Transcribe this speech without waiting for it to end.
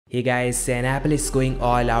Hey guys, and Apple is going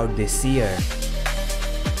all out this year.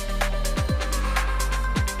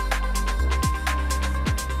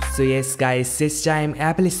 So yes guys, this time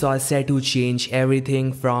Apple is all set to change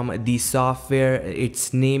everything from the software,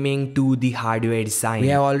 its naming to the hardware design. We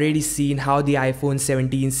have already seen how the iPhone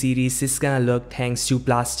 17 series is gonna look thanks to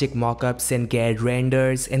plastic mockups and CAD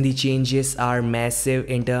renders, and the changes are massive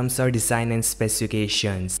in terms of design and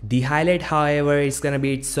specifications. The highlight however is gonna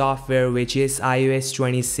be its software, which is iOS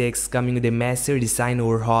 26 coming with a massive design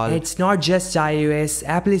overhaul. And it's not just iOS,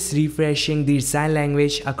 Apple is refreshing the design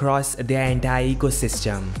language across their entire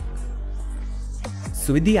ecosystem.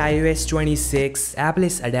 So with the iOS 26, Apple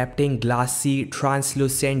is adapting glassy,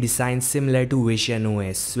 translucent design similar to Vision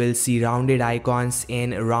OS. We'll see rounded icons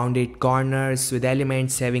in rounded corners with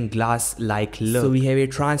elements having glass-like look. So we have a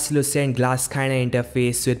translucent glass kind of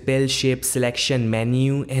interface with pill-shaped selection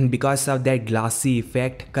menu, and because of that glassy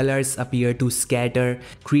effect, colors appear to scatter,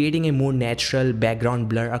 creating a more natural background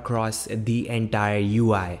blur across the entire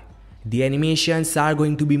UI. The animations are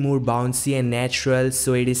going to be more bouncy and natural,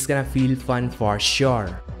 so it is gonna feel fun for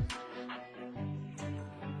sure.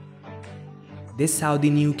 This is how the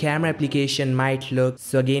new camera application might look.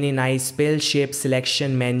 So again, a nice pill-shaped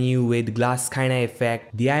selection menu with glass kinda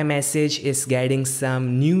effect. The iMessage is getting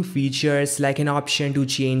some new features like an option to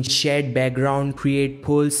change shared background, create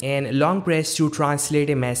polls, and long press to translate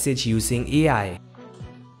a message using AI.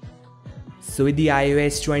 So with the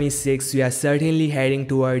iOS 26, we are certainly heading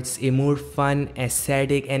towards a more fun,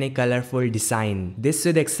 aesthetic and a colorful design. This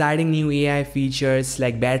with exciting new AI features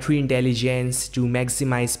like battery intelligence to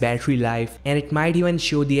maximize battery life, and it might even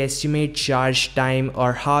show the estimate charge time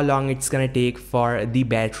or how long it's gonna take for the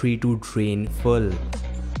battery to drain full.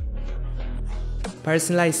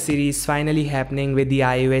 Personalized Siri is finally happening with the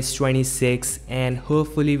iOS 26, and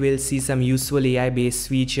hopefully we'll see some useful AI based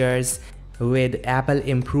features with Apple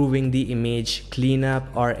improving the image cleanup,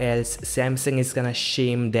 or else Samsung is gonna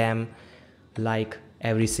shame them like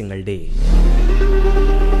every single day.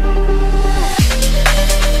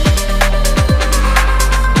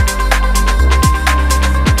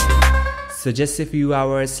 So just a few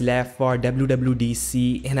hours left for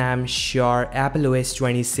WWDC, and I'm sure Apple OS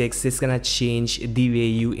 26 is gonna change the way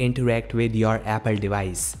you interact with your Apple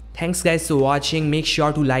device. Thanks guys for watching. Make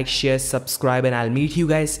sure to like, share, subscribe, and I'll meet you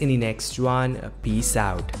guys in the next one. Peace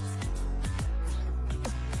out.